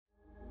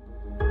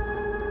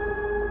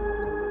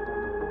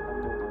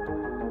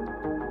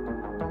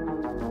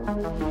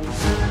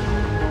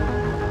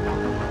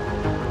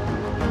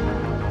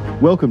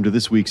Welcome to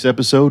this week's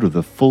episode of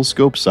the Full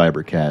Scope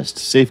Cybercast,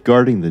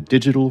 Safeguarding the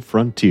Digital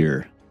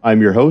Frontier.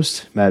 I'm your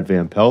host, Matt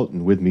Van Pelt,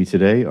 and with me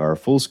today are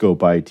Full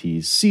Scope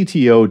IT's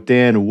CTO,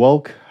 Dan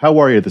Welk. How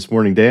are you this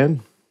morning,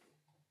 Dan?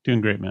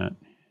 Doing great, Matt.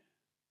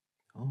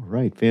 All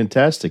right,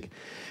 fantastic.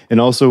 And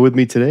also with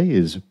me today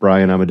is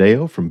Brian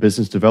Amadeo from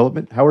Business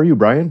Development. How are you,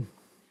 Brian?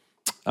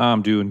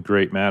 I'm doing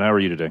great, Matt. How are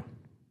you today?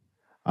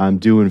 I'm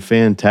doing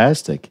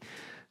fantastic.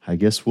 I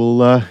guess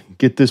we'll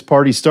get this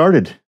party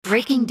started.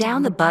 Breaking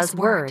down the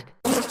buzzword.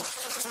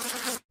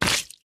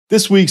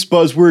 This week's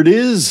buzzword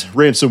is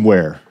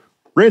ransomware.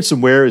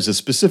 Ransomware is a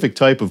specific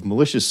type of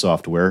malicious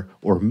software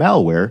or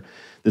malware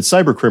that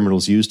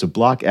cybercriminals use to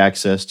block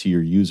access to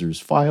your user's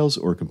files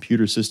or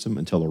computer system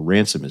until a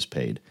ransom is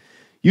paid.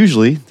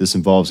 Usually, this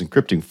involves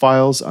encrypting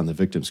files on the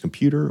victim's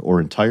computer or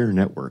entire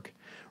network,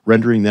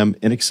 rendering them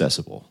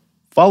inaccessible.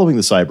 Following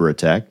the cyber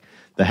attack,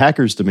 the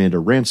hackers demand a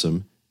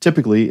ransom,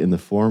 typically in the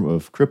form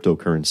of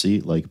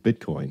cryptocurrency like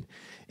Bitcoin,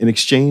 in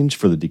exchange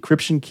for the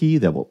decryption key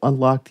that will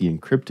unlock the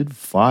encrypted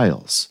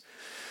files.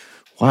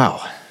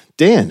 Wow.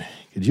 Dan,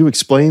 could you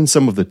explain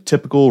some of the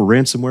typical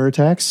ransomware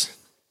attacks?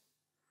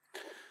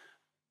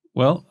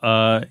 Well,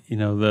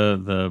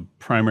 the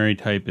primary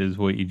type is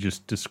what you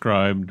just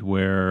described,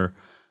 where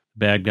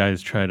bad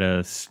guys try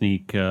to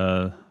sneak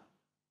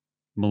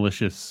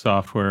malicious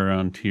software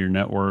onto your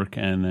network,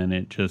 and then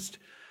it just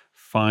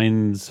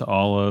finds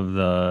all of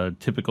the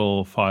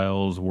typical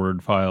files,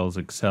 Word files,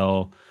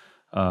 Excel,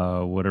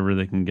 whatever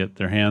they can get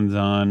their hands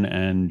on,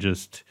 and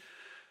just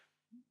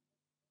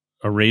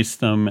erase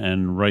them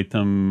and write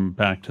them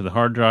back to the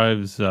hard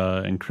drives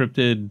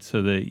encrypted,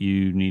 so that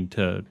you need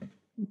to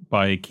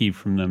buy a key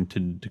from them to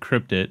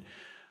decrypt it.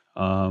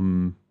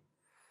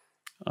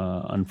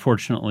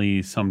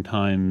 Unfortunately,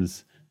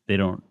 sometimes they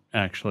don't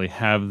actually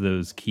have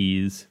those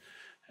keys,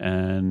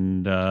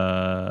 and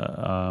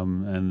they're,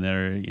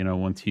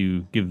 once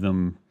you give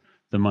them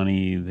the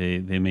money,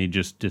 they may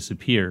just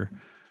disappear.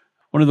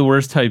 One of the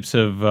worst types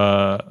of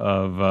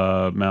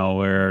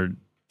malware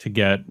to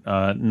get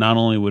not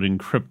only would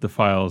encrypt the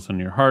files on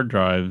your hard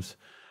drives,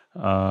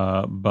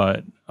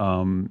 but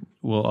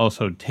will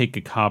also take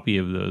a copy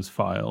of those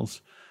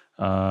files,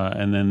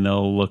 and then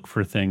they'll look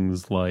for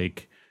things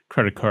like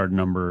credit card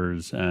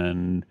numbers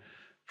and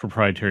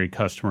proprietary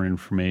customer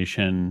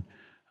information.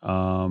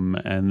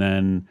 And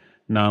then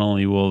not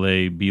only will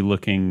they be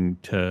looking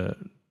to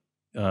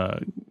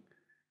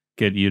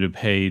get you to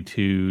pay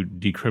to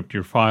decrypt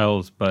your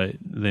files, but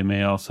they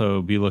may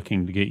also be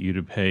looking to get you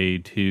to pay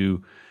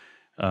to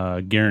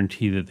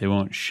guarantee that they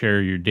won't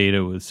share your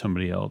data with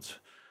somebody else.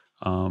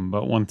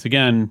 But once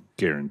again,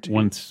 guaranteed.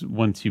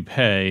 Once you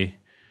pay,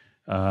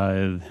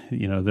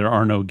 there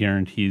are no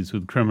guarantees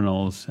with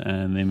criminals,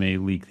 and they may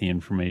leak the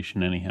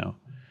information anyhow.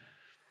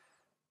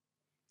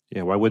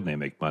 Yeah, why wouldn't they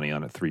make money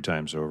on it 3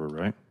 times over,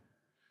 right?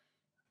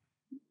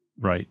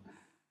 Right.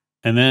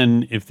 And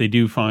then if they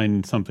do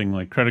find something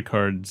like credit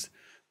cards,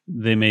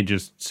 they may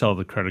just sell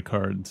the credit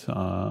cards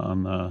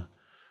on the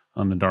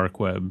dark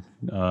web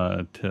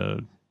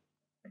to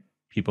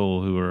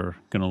people who are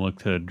going to look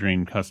to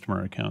drain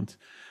customer accounts.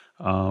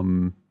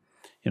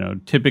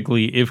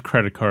 Typically, if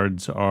credit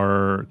card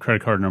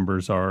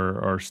numbers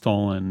are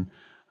stolen,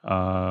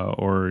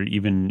 or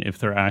even if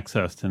they're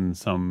accessed in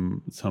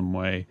some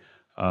way,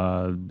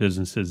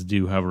 businesses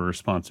do have a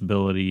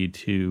responsibility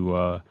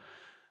to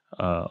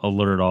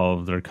alert all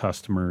of their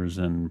customers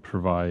and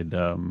provide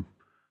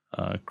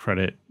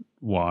credit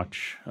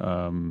watch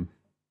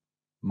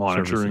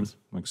monitoring, services.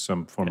 like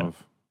some form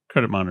of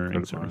credit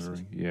monitoring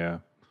services. Yeah.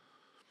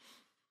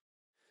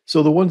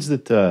 So the ones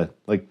that,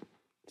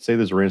 say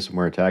there's a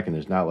ransomware attack and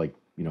there's not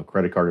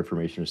credit card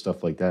information or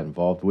stuff like that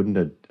involved, wouldn't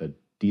a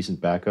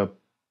decent backup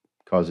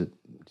cause it,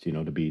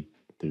 to be,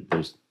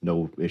 there's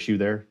no issue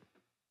there?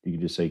 You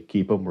can just say,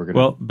 keep them.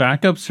 Well,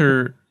 backups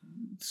are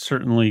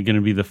certainly going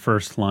to be the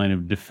first line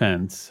of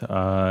defense.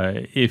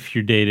 If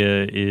your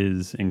data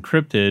is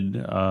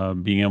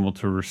encrypted, being able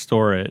to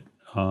restore it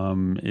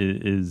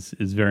is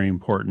very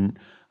important.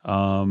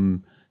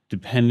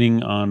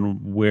 Depending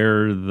on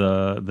where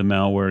the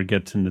malware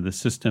gets into the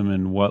system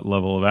and what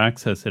level of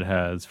access it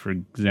has. For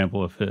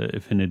example,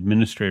 if an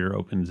administrator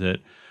opens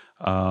it,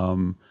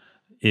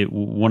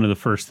 one of the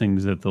first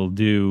things that they'll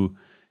do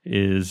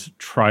is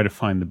try to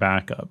find the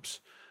backups.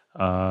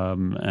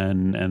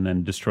 And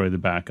then destroy the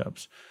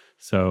backups.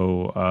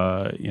 So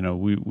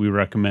we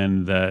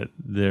recommend that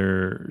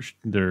there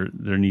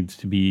needs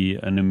to be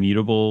an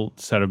immutable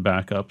set of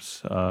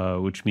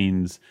backups, which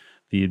means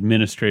the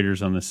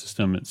administrators on the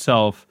system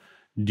itself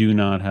do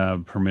not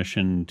have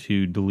permission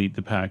to delete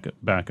the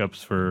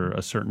backups for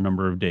a certain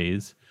number of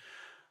days.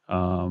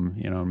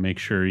 Make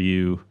sure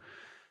you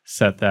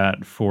set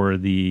that for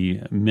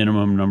the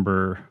minimum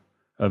number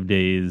of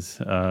days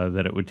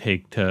that it would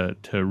take to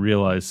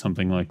realize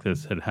something like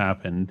this had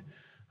happened,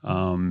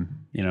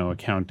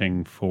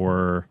 accounting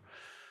for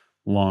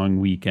long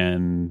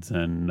weekends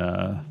and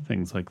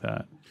things like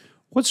that.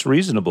 What's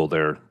reasonable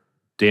there,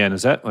 Dan?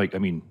 Is that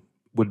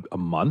would a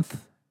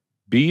month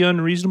be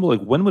unreasonable?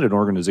 Like, when would an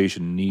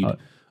organization need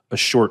a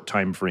short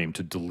time frame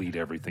to delete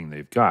everything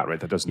they've got? Right,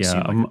 that doesn't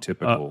seem like a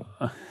typical.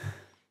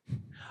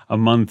 A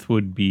month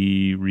would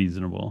be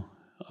reasonable.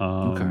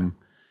 Okay.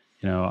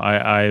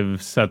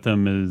 I've set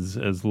them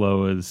as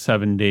low as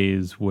 7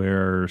 days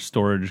where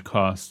storage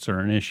costs are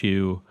an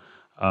issue,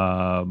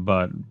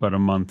 but a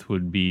month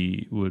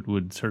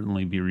would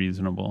certainly be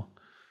reasonable.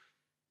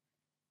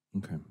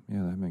 Okay,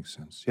 yeah, that makes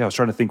sense. Yeah, I was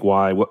trying to think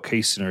what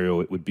case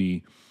scenario it would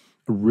be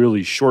a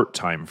really short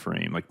time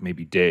frame, like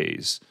maybe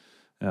days,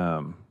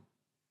 and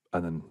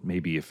then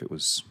maybe if it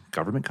was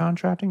government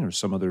contracting or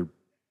something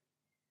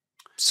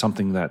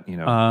that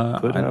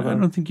could have. I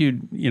don't think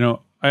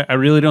I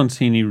really don't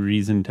see any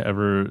reason to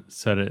ever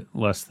set it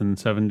less than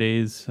 7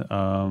 days,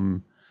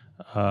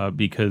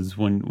 because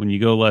when you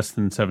go less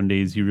than 7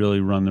 days, you really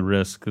run the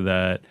risk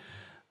that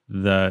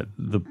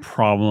the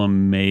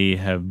problem may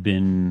have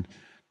been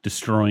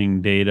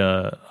destroying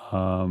data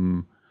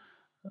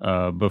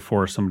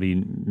before somebody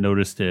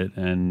noticed it,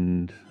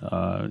 and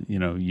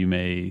you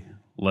may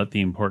let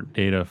the important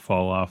data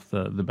fall off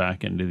the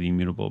back end of the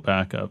immutable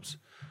backups.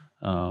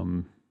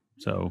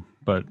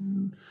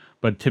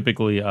 But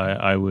typically,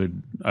 I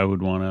would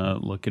want to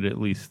look at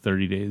least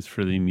 30 days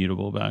for the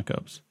immutable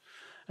backups,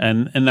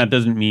 and that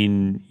doesn't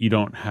mean you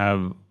don't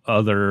have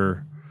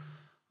other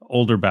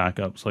older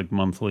backups like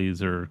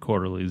monthlies or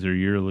quarterlies or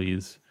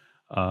yearlies,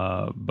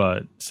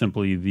 but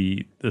simply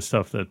the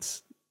stuff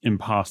that's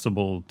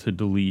impossible to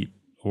delete,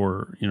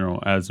 or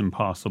as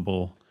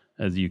impossible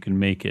as you can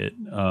make it,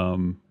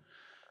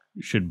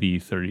 should be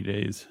 30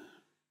 days.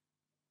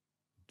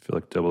 I feel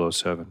like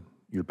 007.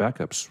 Your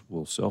backups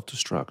will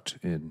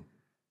self-destruct in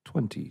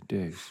 20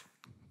 days.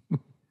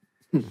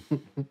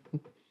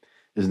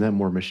 Isn't that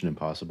more Mission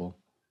Impossible?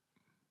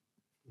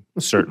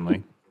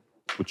 Certainly.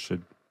 I'm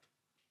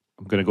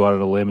going to go out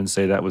on a limb and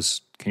say that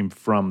came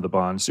from the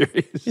Bond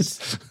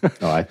series.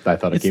 I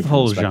thought it It's came the from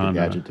whole Inspector genre.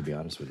 Gadget, to be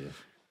honest with you.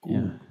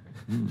 Yeah.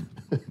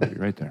 You're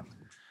right there.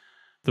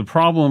 The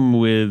problem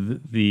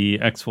with the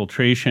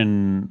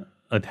exfiltration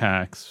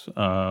attacks,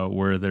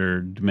 where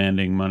they're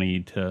demanding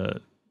money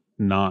to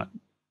not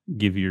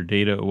give your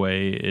data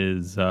away,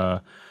 is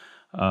that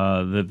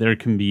there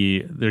can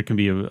be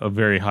a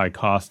very high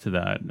cost to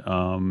that.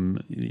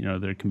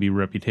 There can be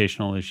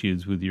reputational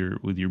issues with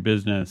your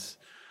business.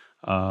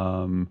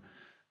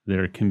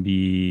 There can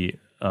be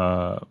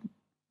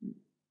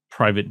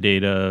private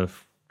data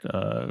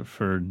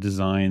for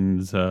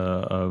designs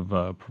of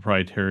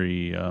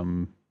proprietary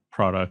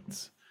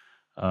products,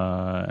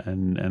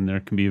 and there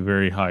can be a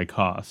very high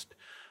cost.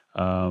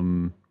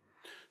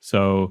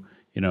 So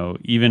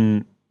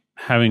even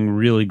having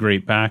really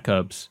great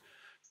backups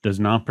does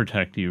not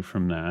protect you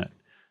from that,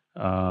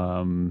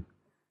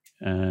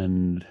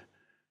 and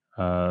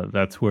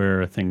that's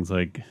where things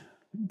like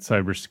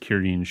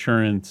cybersecurity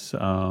insurance,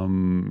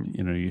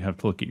 you have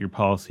to look at your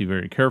policy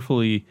very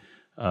carefully.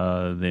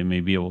 They may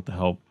be able to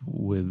help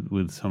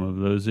with some of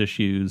those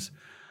issues,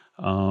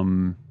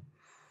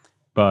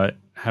 but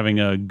having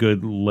a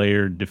good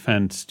layered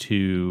defense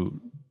to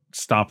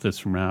stop this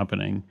from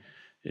happening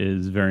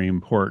is very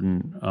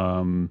important.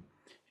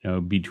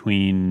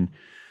 Between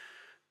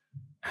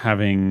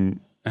having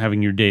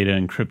your data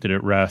encrypted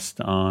at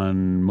rest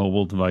on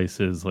mobile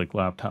devices like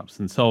laptops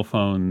and cell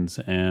phones,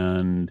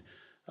 and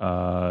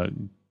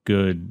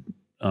good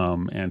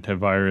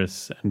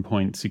antivirus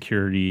endpoint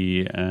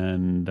security,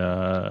 and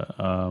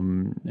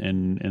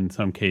in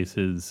some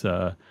cases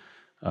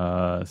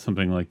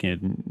something like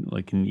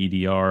an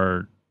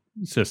EDR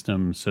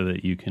system, so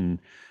that you can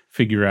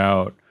figure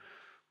out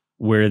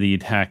where the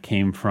attack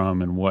came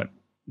from and what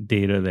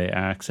data they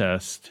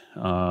accessed,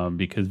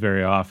 because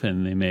very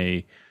often they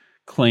may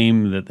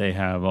claim that they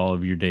have all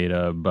of your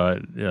data,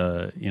 but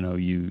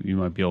you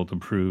might be able to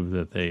prove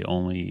that they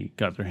only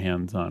got their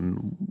hands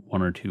on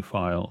one or two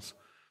files.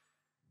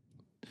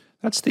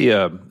 That's the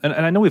and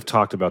I know we've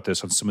talked about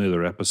this on some of the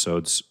other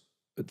episodes.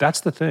 But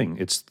that's the thing.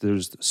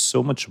 There's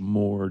so much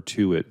more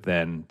to it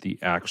than the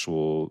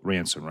actual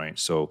ransom, right?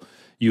 So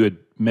you had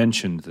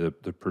mentioned the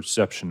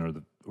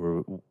perception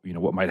or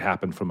what might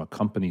happen from a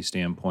company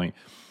standpoint,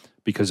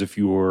 because if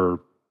the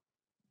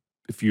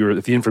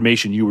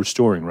information you were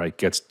storing, right,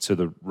 gets to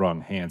the wrong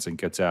hands and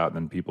gets out,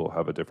 then people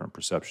have a different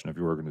perception of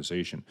your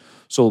organization.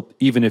 So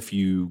even if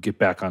you get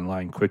back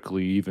online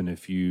quickly, even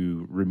if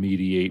you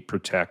remediate,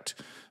 protect,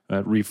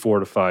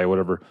 refortify,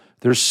 whatever,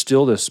 there's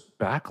still this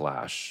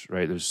backlash,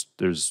 right?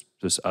 There's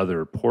this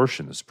other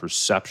portion, this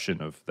perception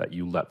of that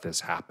you let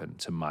this happen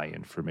to my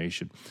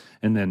information,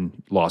 and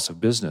then loss of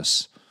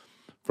business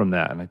from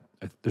that. And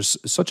there's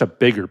such a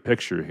bigger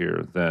picture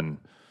here than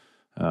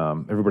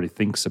everybody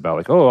thinks about.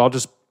 Like, oh, I'll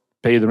just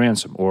pay the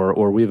ransom,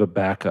 or we have a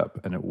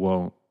backup and it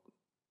won't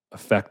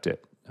affect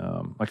it.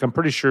 Like, I'm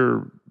pretty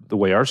sure the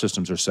way our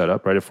systems are set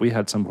up, right? If we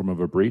had some form of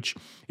a breach,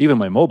 even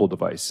my mobile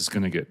device is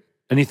going to get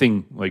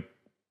anything like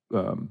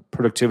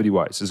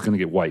productivity-wise is going to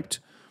get wiped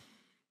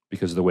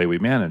because of the way we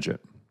manage it.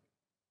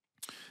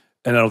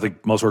 And I don't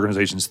think most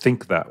organizations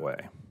think that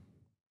way.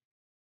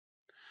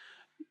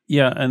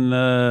 Yeah, and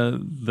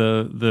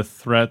the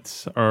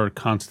threats are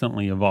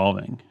constantly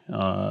evolving.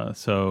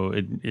 So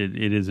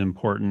it is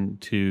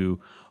important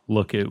to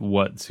look at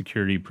what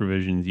security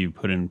provisions you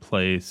put in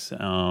place.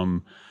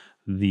 The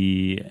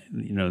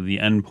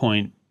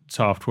endpoint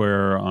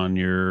software on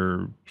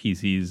your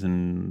PCs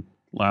and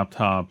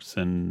laptops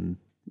and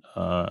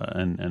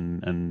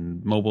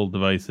mobile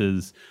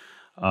devices.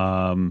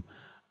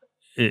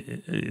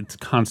 It's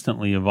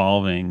constantly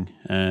evolving,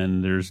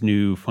 and there's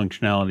new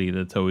functionality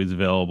that's always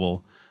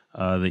available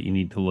that you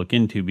need to look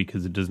into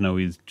because it doesn't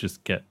always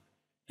just get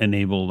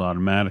enabled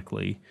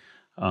automatically.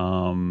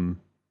 And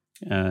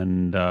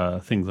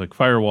things like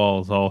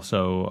firewalls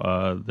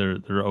also,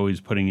 they're always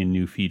putting in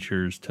new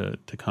features to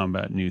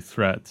combat new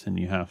threats, and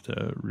you have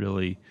to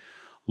really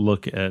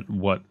look at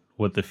what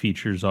the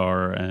features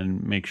are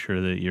and make sure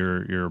that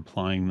you're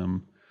applying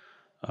them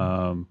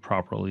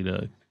properly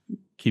to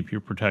keep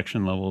your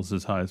protection levels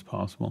as high as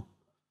possible.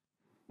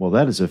 Well,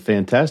 that is a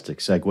fantastic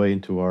segue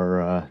into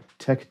our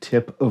tech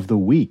tip of the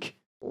week.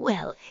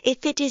 Well,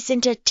 if it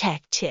isn't a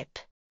tech tip.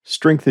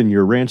 Strengthen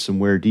your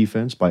ransomware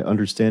defense by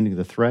understanding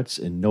the threats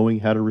and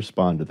knowing how to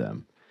respond to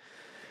them.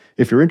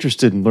 If you're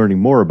interested in learning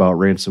more about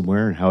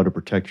ransomware and how to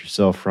protect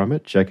yourself from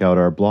it, check out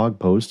our blog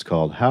post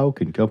called How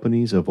Can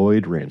Companies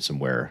Avoid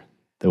Ransomware?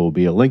 There will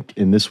be a link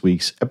in this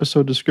week's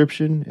episode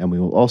description, and we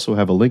will also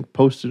have a link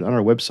posted on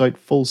our website,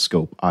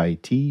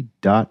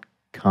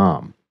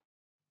 fullscopeit.com.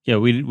 Yeah,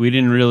 we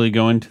didn't really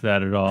go into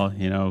that at all.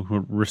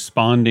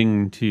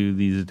 Responding to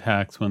these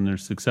attacks when they're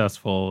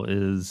successful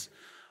is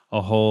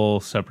a whole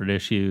separate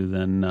issue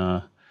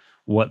than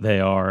what they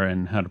are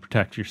and how to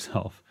protect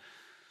yourself.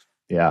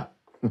 Yeah.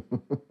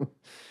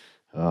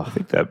 I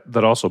think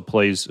that also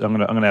plays. I'm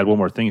gonna add one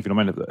more thing, if you don't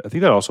mind. I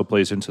think that also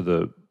plays into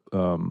the.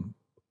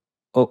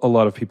 A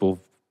lot of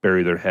people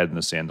bury their head in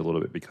the sand a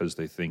little bit because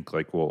they think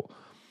like, well,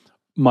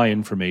 my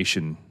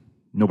information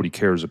nobody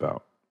cares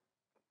about,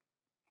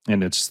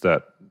 and it's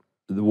that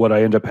what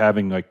I end up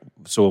having, like,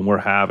 so when we're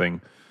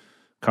having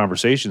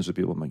conversations with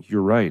people, I'm like,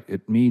 you're right,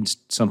 it means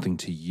something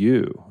to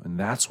you, and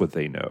that's what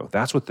they know,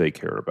 that's what they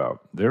care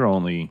about. They're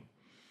only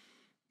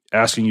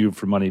asking you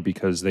for money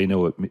because they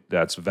know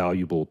that's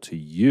valuable to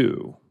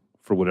you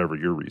for whatever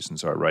your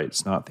reasons are, right?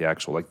 It's not the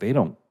actual, like, they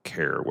don't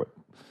care what,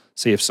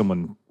 say if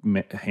someone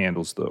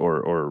handles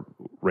or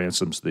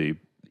ransoms the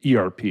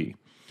ERP,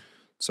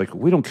 it's like,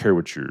 we don't care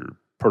what your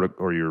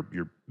product or your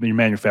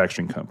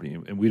manufacturing company,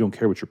 and we don't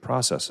care what your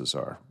processes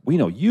are. We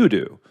know you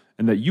do,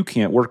 and that you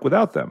can't work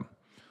without them.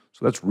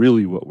 So that's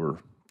really what we're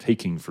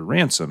taking for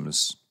ransom,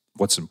 is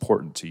what's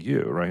important to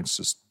you, right? It's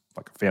just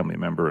like a family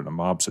member in a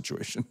mob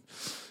situation,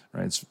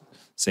 right? It's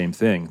same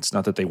thing. It's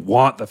not that they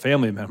want the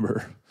family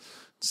member.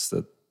 It's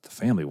that the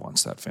family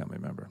wants that family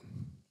member.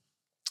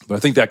 But I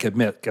think that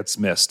gets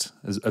missed.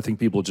 I think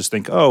people just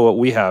think, oh, what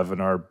we have in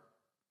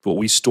what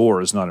we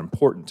store is not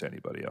important to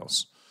anybody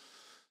else.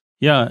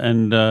 Yeah,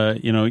 and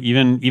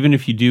even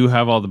if you do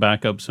have all the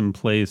backups in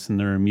place and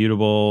they're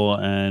immutable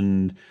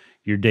and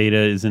your data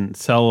isn't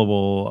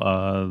sellable,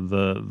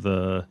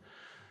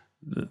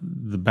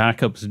 the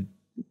backups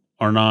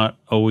are not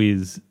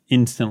always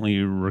instantly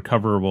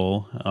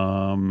recoverable,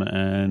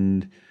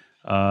 and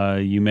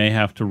you may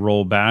have to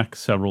roll back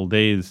several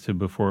days to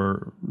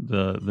before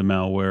the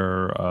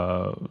malware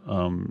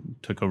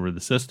took over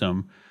the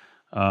system,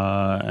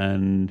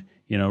 and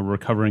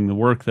recovering the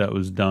work that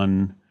was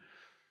done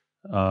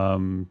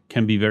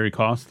can be very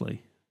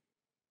costly.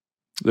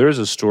 There is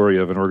a story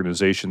of an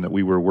organization that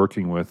we were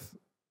working with,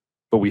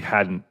 but we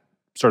hadn't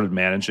started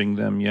managing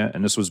them yet,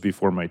 and this was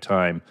before my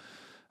time.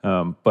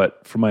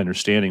 But from my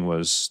understanding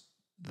was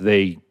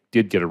they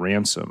did get a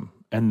ransom,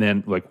 and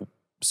then, like,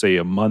 say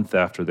a month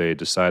after they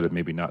decided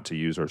maybe not to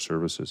use our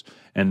services,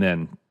 and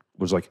then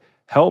was like,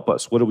 help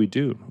us, what do we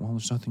do? Well,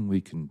 there's nothing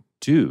we can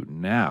do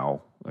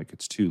now. Like,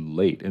 it's too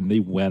late. And they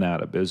went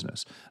out of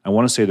business. I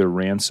want to say their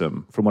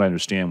ransom, from what I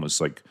understand,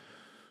 was like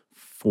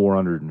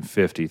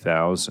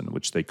 $450,000,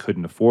 which they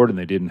couldn't afford, and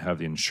they didn't have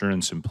the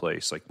insurance in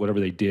place. Like, whatever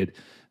they did,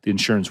 the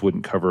insurance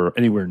wouldn't cover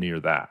anywhere near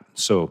that.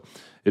 So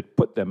it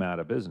put them out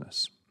of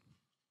business.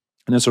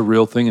 And it's a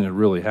real thing, and it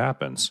really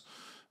happens.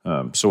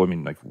 So, I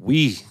mean, like,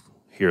 we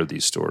hear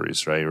these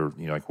stories, right? Or,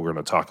 like, we're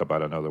going to talk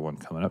about another one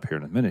coming up here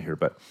in a minute here,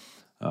 but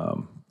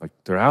like,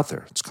 they're out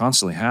there. It's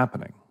constantly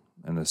happening.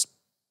 And this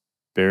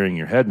burying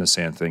your head in the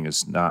sand thing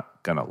is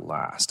not going to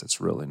last.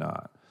 It's really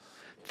not.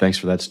 Thanks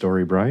for that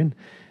story, Brian.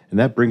 And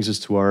that brings us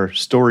to our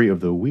story of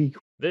the week.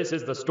 This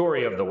is the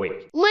story of the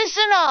week.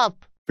 Listen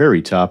up!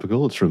 Very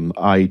topical. It's from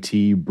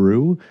IT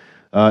Brew.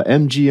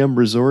 MGM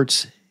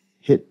Resorts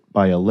hit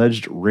by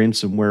alleged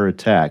ransomware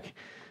attack.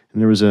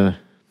 And there was a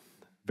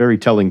very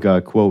telling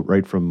quote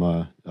right from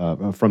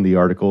the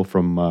article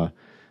from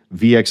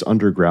VX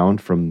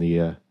Underground from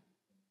the...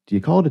 do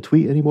you call it a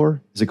tweet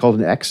anymore? Is it called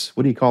an X?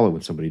 What do you call it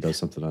when somebody does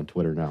something on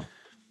Twitter now?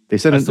 They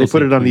said they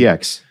put it on the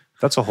X.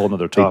 That's a whole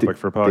nother topic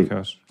for a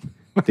podcast.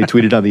 They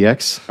tweeted on the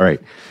X? All right.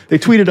 They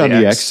tweeted on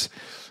the X.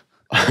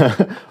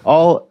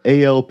 All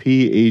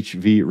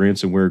ALPHV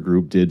ransomware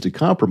group did to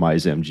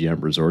compromise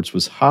MGM Resorts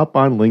was hop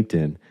on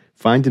LinkedIn,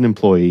 find an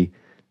employee,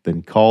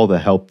 then call the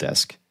help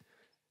desk.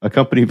 A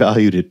company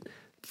valued at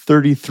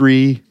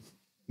 33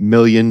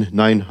 billion.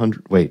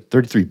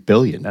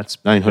 That's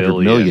 900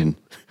 billion. million.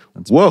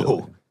 That's Whoa.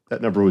 billion.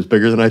 That number was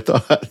bigger than I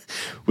thought.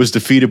 Was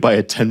defeated by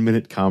a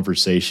 10-minute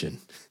conversation.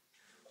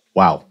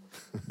 Wow.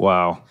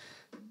 Wow.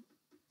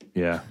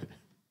 Yeah.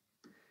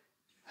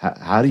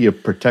 How do you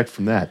protect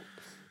from that?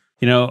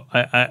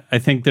 I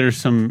think there's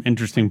some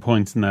interesting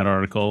points in that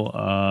article.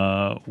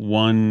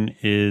 One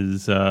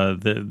is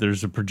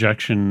there's a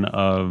projection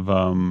of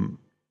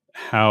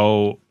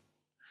how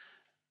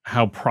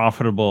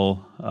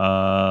profitable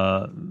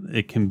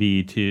it can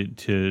be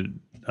to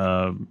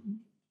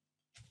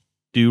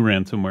do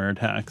ransomware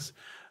attacks.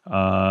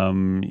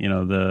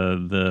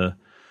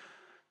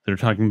 They're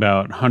talking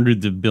about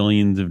hundreds of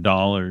billions of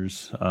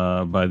dollars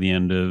by the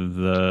end of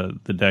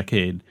the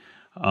decade.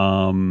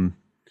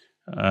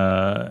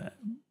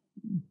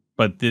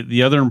 But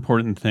the other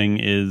important thing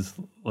is,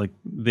 like,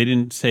 they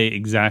didn't say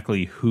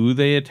exactly who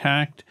they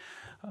attacked,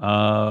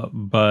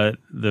 but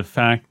the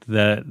fact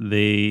that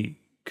they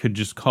could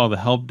just call the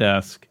help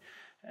desk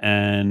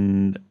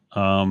and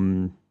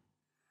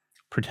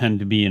pretend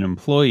to be an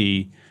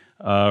employee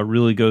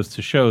really goes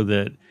to show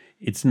that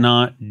it's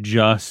not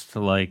just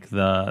like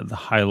the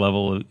high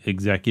level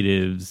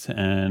executives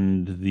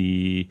and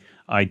the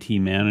IT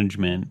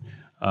management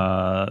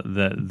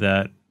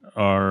that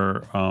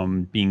are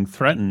being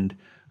threatened.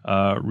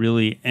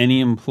 Really, any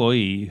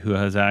employee who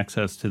has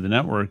access to the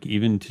network,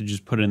 even to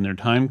just put in their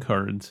time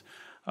cards,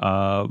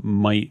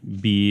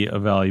 might be a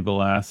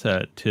valuable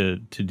asset to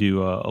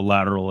do a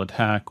lateral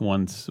attack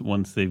once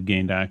they've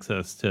gained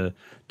access to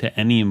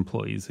any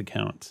employee's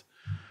accounts.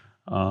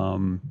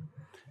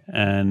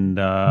 And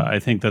I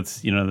think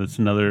that's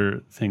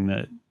another thing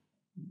that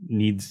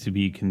needs to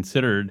be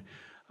considered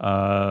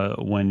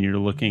when you're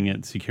looking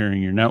at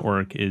securing your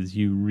network. Is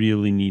you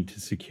really need to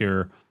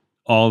secure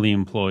all the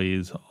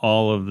employees,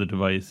 all of the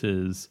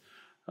devices,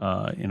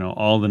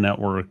 all the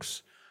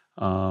networks.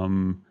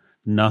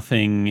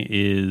 Nothing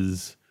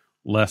is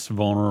less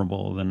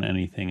vulnerable than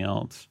anything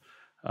else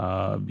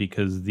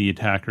because the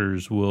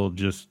attackers will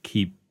just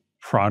keep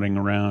prodding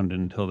around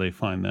until they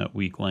find that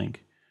weak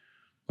link.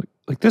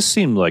 Like this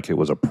seemed like it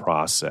was a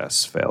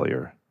process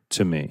failure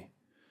to me.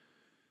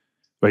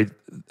 Right?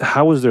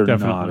 How is there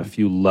Definitely not a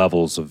few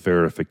levels of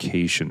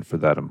verification for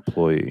that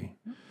employee?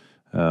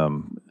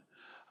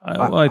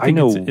 I think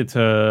know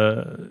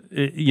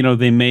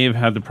they may have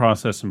had the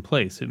process in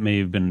place. It may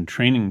have been a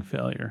training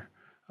failure.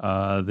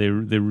 They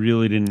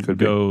really didn't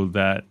go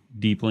that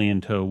deeply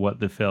into what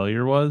the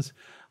failure was,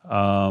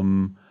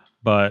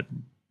 but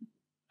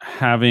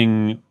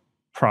having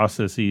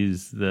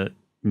processes that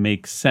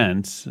make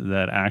sense,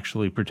 that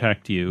actually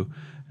protect you,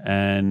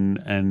 and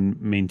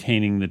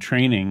maintaining the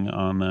training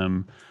on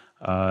them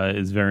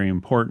is very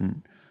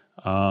important.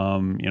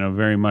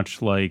 Very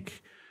much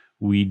like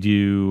we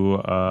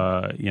do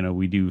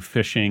simulated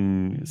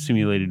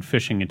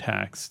phishing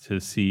attacks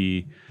to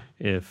see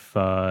if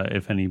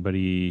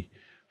anybody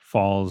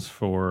falls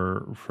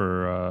for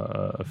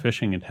a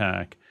phishing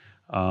attack,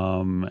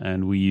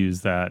 and we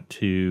use that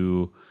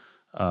to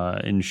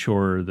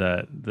ensure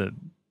that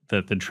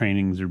the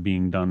trainings are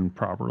being done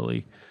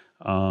properly.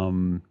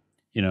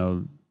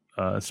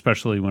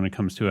 Especially when it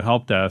comes to a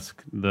help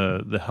desk,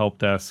 the help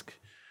desk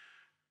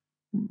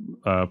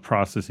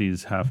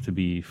processes have to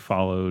be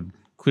followed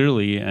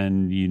clearly,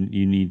 and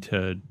you need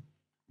to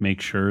make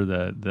sure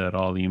that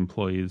all the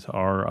employees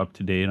are up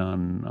to date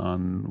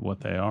on what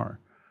they are.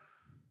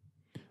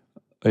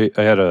 I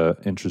had an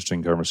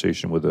interesting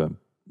conversation with a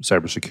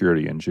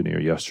cybersecurity engineer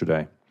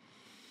yesterday,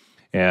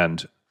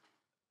 and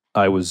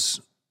I was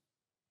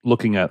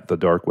looking at the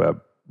dark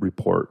web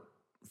report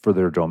for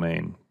their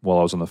domain while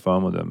I was on the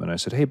phone with him, and I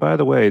said, "Hey, by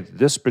the way,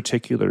 this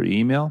particular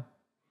email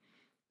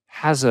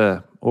has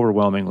a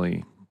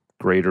overwhelmingly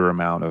greater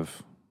amount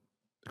of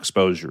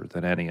exposure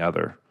than any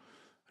other."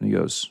 And he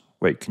goes,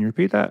 "Wait, can you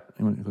repeat that?"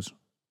 And he goes,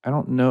 "I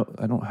don't know.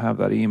 I don't have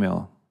that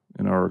email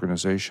in our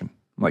organization."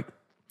 I'm like,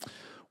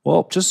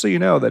 "Well, just so you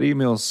know, that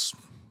email's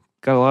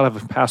got a lot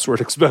of password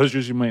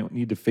exposures. You might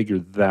need to figure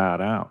that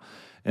out."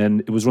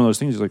 And it was one of those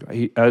things, like,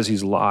 as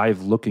he's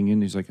live looking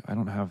in, he's like, I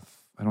don't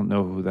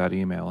know who that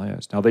email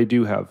is. Now, they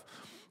do have,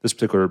 this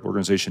particular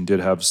organization did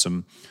have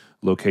some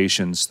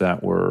locations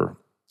that were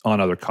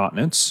on other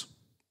continents,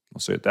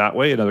 I'll say it that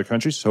way, in other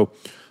countries. So,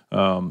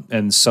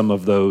 and some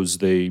of those,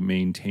 they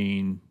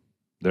maintain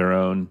their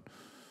own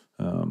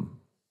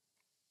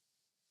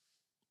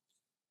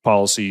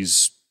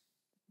policies,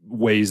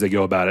 ways they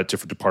go about it,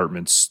 different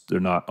departments.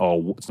 It's not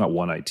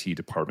one IT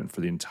department for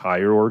the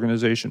entire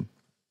organization.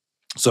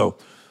 So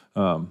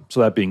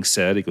that being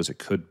said, he goes, it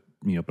could,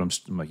 but I'm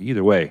like,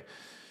 either way,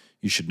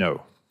 you should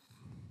know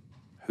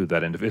who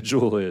that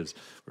individual is,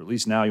 or at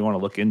least now you want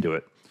to look into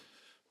it.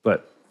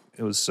 But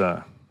it was,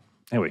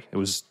 anyway, it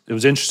was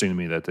interesting to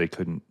me that they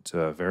couldn't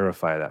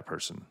verify that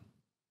person,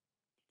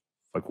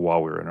 like,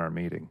 while we were in our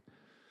meeting.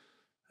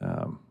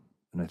 And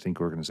I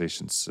think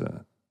organizations,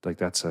 like,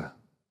 that's a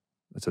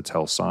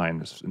tell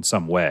sign in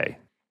some way.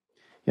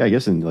 Yeah, I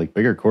guess in like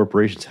bigger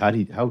corporations,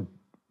 how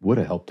would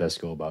a help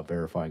desk go about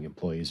verifying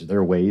employees? Are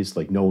there ways,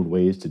 like known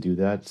ways to do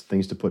that?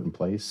 Things to put in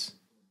place?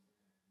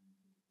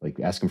 Like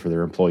ask them for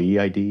their employee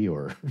ID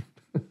or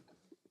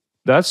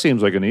That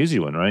seems like an easy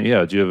one, right?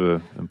 Yeah. Do you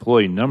have an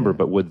employee number? Yeah.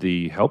 But would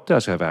the help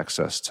desk have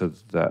access to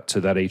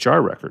that HR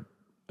record?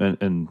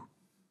 And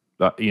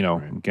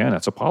again,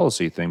 that's a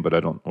policy thing, but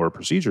or a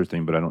procedure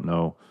thing, but I don't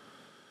know.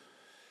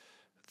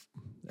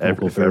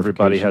 Local If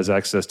everybody verification. has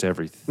access to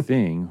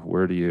everything,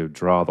 where do you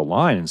draw the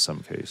line in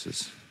some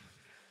cases?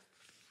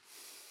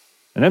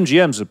 And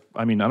MGM's,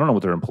 I don't know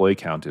what their employee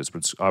count is, but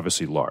it's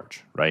obviously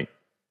large, right?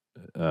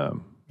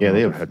 Yeah,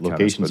 they their have headcount is,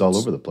 locations but all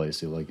it's- over the place,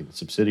 They're like in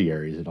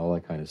subsidiaries and all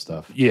that kind of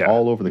stuff. Yeah,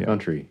 all over the yeah.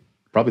 country,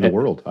 probably the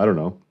world. I don't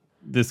know.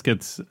 This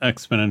gets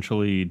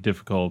exponentially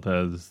difficult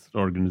as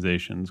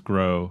organizations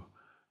grow.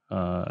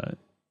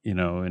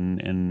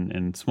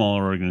 In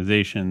smaller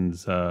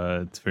organizations,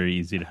 it's very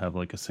easy to have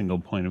like a single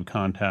point of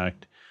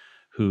contact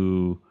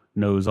who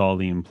knows all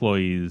the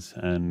employees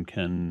and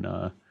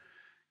can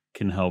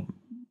help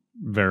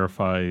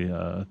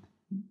verify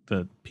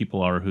that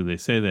people are who they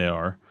say they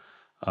are.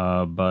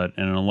 But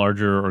in a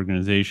larger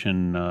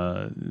organization,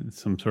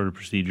 some sort of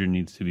procedure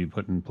needs to be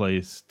put in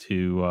place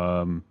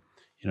to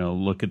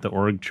look at the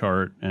org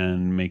chart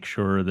and make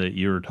sure that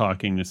you're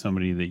talking to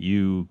somebody that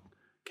you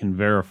can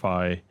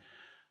verify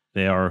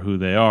they are who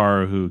they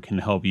are, who can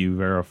help you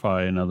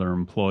verify another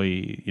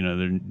employee.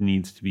 There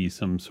needs to be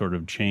some sort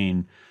of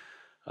chain,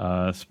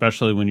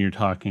 especially when you're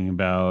talking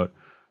about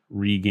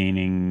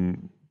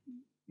regaining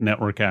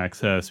network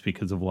access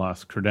because of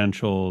lost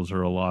credentials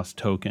or a lost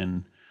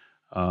token.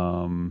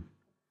 You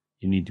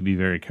need to be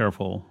very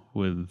careful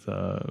with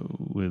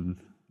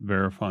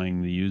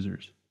verifying the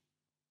users.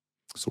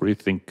 So what do you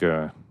think?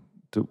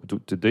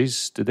 Did they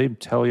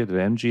tell you? Did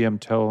MGM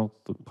tell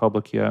the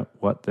public yet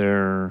what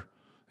their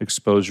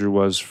exposure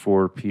was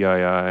for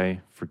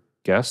PII for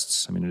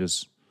guests?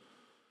 It's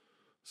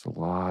a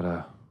lot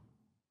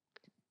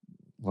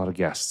of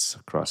guests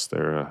across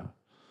their.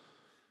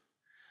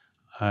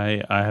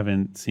 I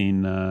haven't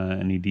seen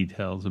any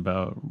details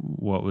about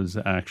what was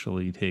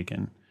actually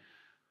taken.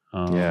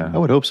 I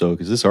would hope so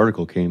because this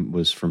article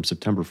was from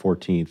September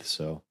 14th.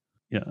 So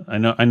yeah, I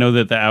know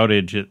that the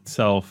outage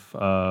itself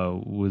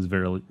was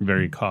very,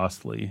 very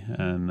costly,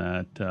 and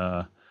that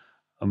a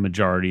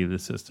majority of the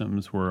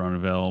systems were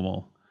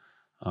unavailable,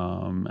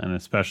 and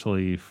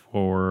especially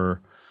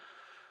for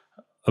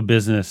a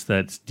business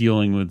that's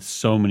dealing with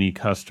so many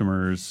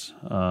customers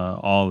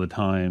all the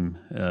time,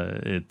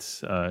 it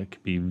can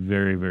be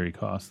very, very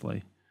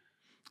costly.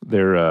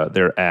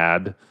 Their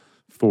ad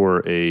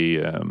for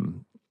a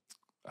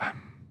I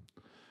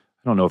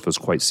don't know if it was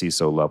quite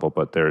CISO level,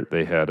 but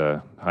they had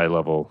a high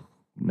level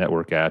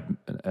network ad.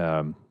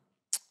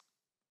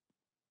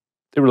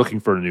 They were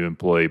looking for a new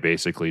employee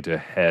basically to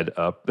head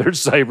up their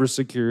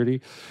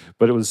cybersecurity,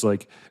 but it was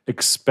like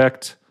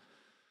expect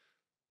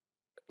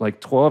like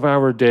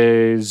 12-hour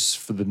days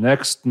for the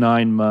next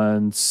 9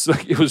 months.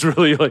 Like it was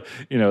really like,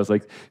 it's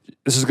like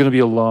this is going to be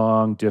a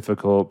long,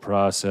 difficult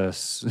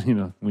process.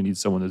 We need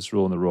someone that's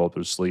willing to roll up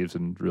their sleeves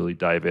and really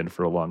dive in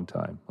for a long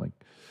time. Like,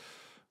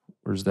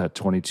 where's that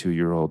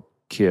 22-year-old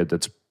kid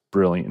that's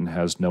brilliant and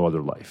has no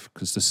other life?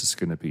 Because this is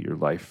going to be your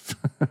life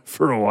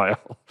for a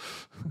while.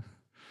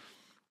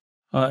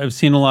 I've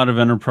seen a lot of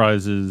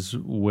enterprises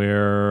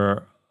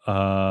where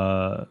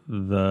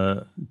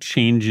the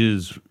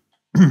changes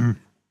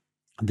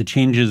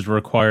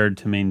required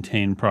to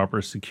maintain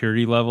proper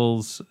security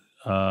levels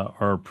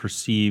are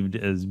perceived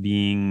as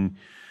being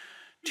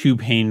too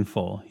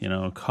painful,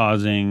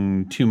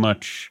 causing too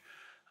much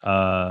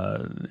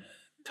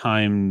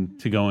time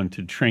to go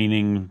into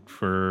training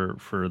for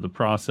the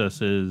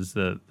processes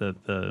that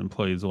the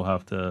employees will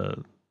have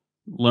to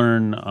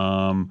learn,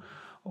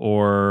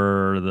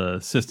 or the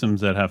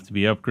systems that have to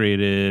be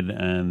upgraded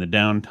and the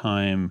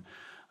downtime.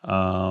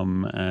 I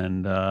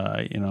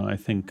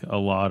think a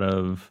lot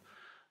of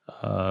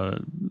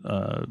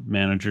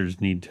managers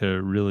need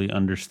to really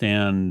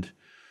understand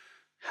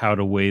how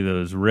to weigh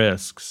those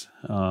risks,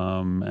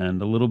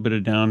 and a little bit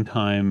of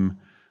downtime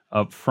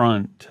up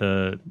front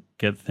to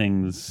get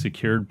things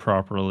secured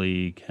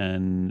properly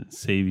can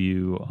save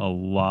you a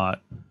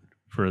lot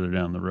further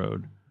down the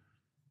road.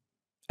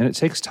 And it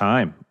takes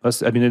time.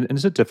 That's a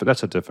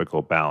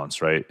difficult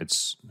balance, right?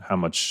 It's how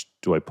much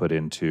do I put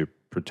into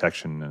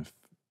protection? If,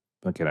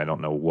 again, I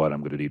don't know what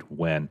I'm going to need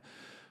when,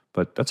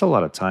 but that's a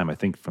lot of time, I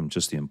think, from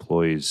just the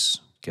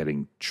employees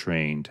getting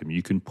trained.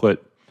 You can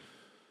put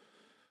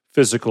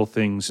physical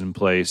things in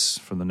place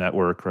from the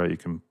network, right? You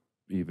can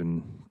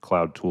even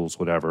cloud tools,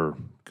 whatever,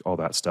 all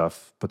that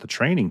stuff. But the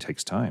training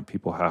takes time.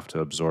 People have to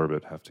absorb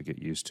it, have to get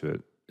used to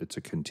it. It's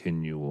a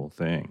continual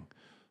thing.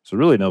 So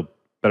really no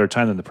better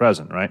time than the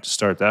present, right? To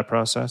start that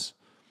process.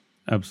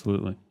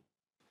 Absolutely.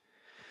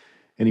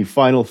 any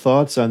final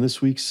thoughts on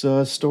this week's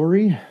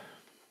story?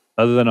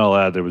 Other than I'll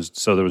add, there was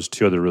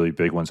two other really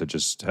big ones that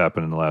just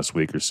happened in the last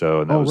week or so,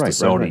 and that was the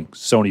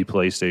Sony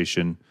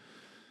PlayStation,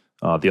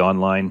 the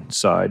online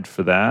side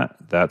for that.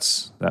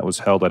 That was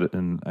held at,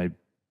 and I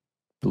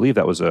believe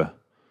that was I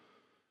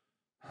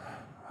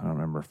don't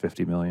remember,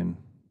 $50 million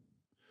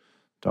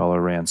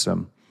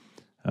ransom.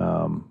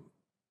 And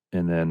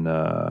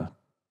then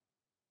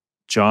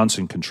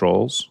Johnson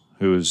Controls,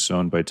 who is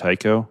owned by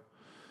Tyco,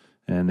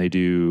 and they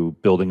do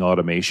building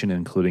automation,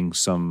 including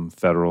some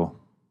federal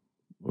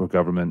or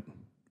government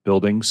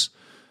buildings.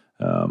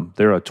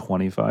 They're a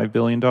 $25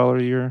 billion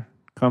a year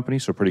company,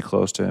 so pretty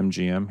close to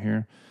MGM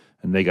here.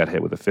 And they got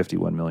hit with a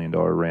 $51 million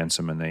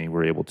ransom, and they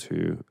were able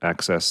to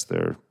access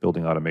their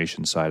building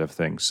automation side of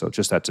things. So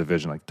just that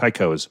division, like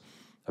Tyco is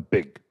a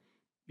big,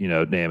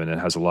 name, and it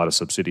has a lot of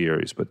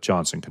subsidiaries. But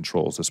Johnson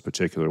Controls, this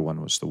particular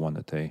one, was the one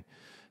that they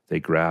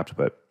grabbed.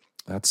 But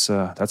that's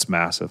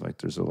massive. Like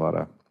there's a lot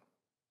of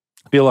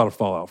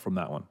fallout from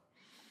that one.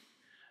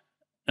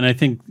 And I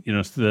think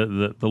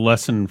the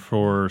lesson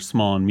for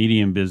small and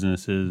medium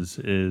businesses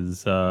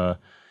is not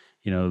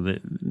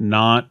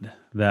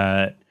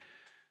that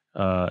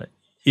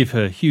if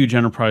a huge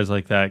enterprise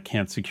like that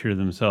can't secure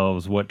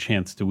themselves, what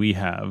chance do we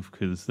have?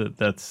 Because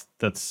that's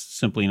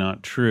simply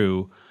not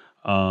true.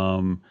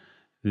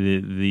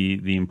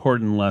 The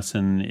important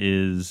lesson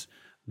is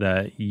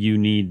that you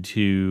need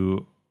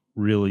to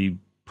really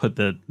put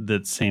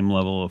that same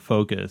level of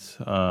focus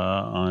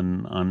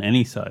on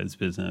any size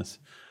business,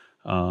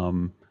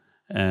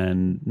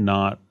 and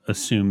not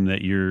assume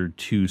that you're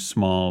too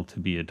small to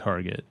be a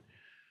target.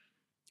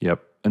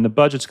 Yep. And the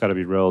budget's got to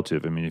be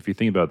relative. I mean, if you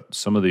think about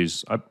some of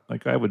these,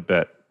 I would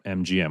bet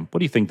MGM, what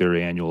do you think their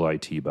annual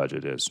IT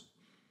budget is?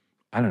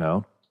 I don't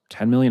know,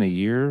 $10 million a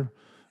year?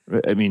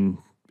 I mean,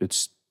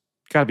 it's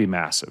got to be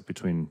massive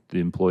between the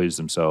employees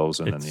themselves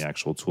and then the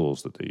actual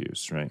tools that they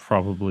use, right?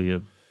 Probably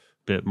a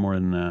bit more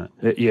than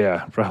that.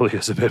 Yeah, probably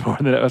is a bit more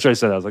than that. That's what I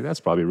said. I was like,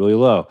 that's probably really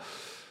low.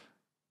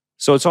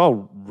 So it's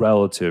all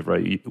relative,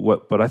 right?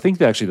 But I think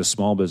that actually the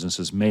small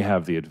businesses may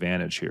have the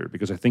advantage here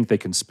because I think they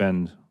can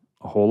spend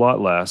a whole lot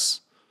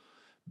less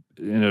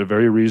in a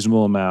very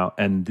reasonable amount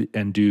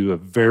and do a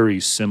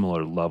very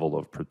similar level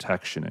of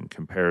protection in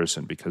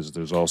comparison because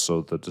there's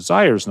also the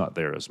desire's not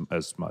there as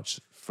much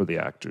for the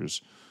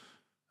actors.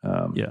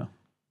 Yeah.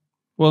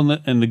 Well,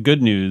 and the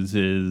good news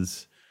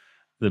is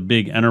the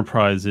big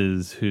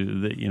enterprises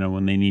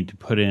when they need to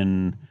put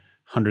in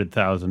 $100,000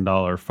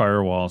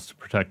 firewalls to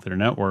protect their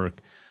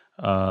network,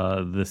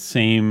 the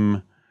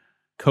same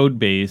code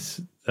base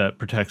that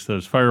protects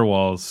those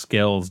firewalls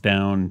scales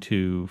down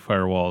to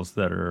firewalls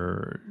that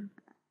are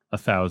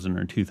 $1,000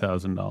 or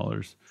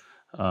 $2,000,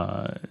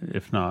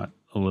 if not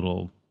a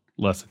little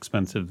less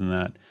expensive than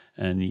that.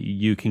 And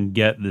you can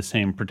get the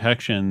same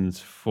protections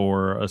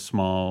for a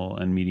small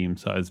and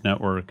medium-sized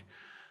network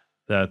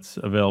that's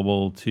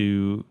available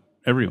to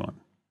everyone.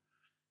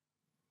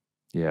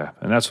 Yeah,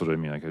 and that's what I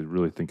mean. Like, I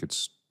really think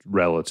it's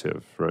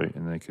relative, right?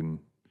 And they can,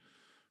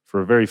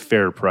 for a very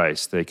fair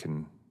price, they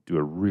can do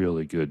a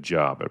really good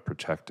job at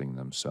protecting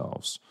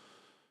themselves.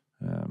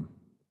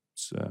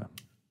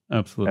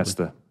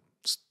 Absolutely.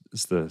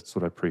 That's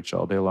what I preach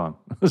all day long.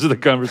 Those are the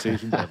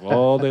conversations I have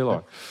all day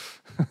long.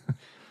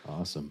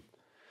 Awesome.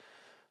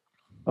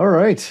 All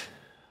right.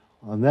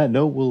 On that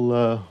note,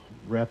 we'll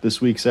wrap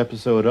this week's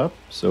episode up.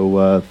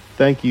 So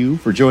thank you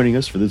for joining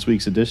us for this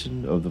week's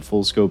edition of the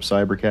Full Scope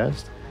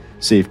Cybercast,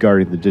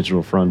 Safeguarding the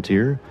Digital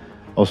Frontier.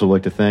 Also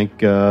like to thank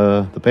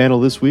the panel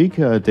this week,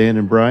 Dan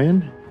and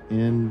Brian,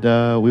 and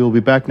we will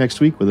be back next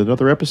week with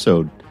another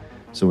episode.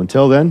 So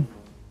until then,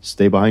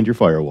 stay behind your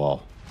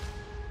firewall.